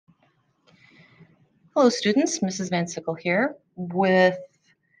Hello students, Mrs. Van Sickle here with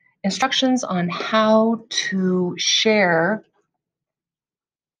instructions on how to share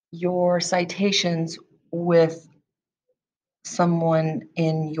your citations with someone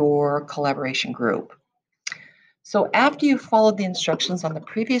in your collaboration group. So after you followed the instructions on the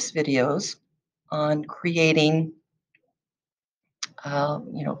previous videos on creating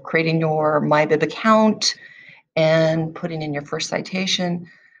your MyBib account and putting in your first citation,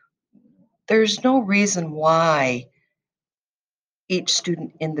 there's no reason why each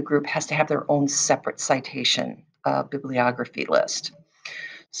student in the group has to have their own separate citation bibliography list.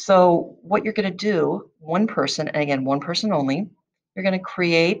 So what you're going to do, one person, and again, one person only, you're going to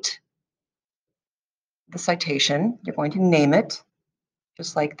create the citation. You're going to name it,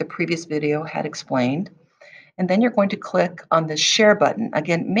 just like the previous video had explained. And then you're going to click on the share button,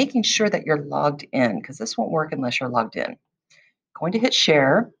 again, making sure that you're logged in, because this won't work unless you're logged in. Going to hit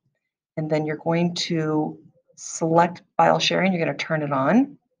share, and then you're going to select file sharing. You're going to turn it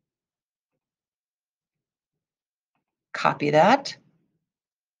on. Copy that.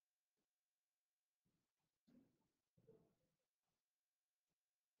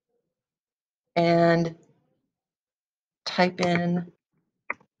 And type in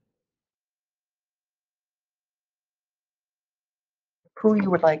who you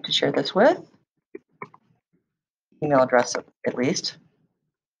would like to share this with, email address at least.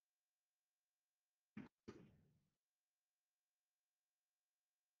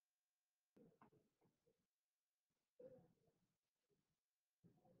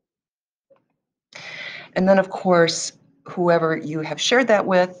 And then, of course, whoever you have shared that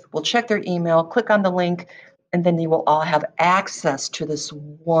with will check their email, click on the link, and then you will all have access to this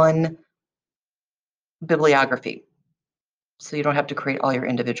one bibliography. So you don't have to create all your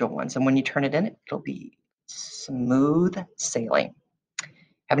individual ones. And when you turn it in, it'll be smooth sailing.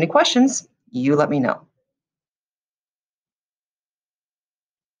 Have any questions? You let me know.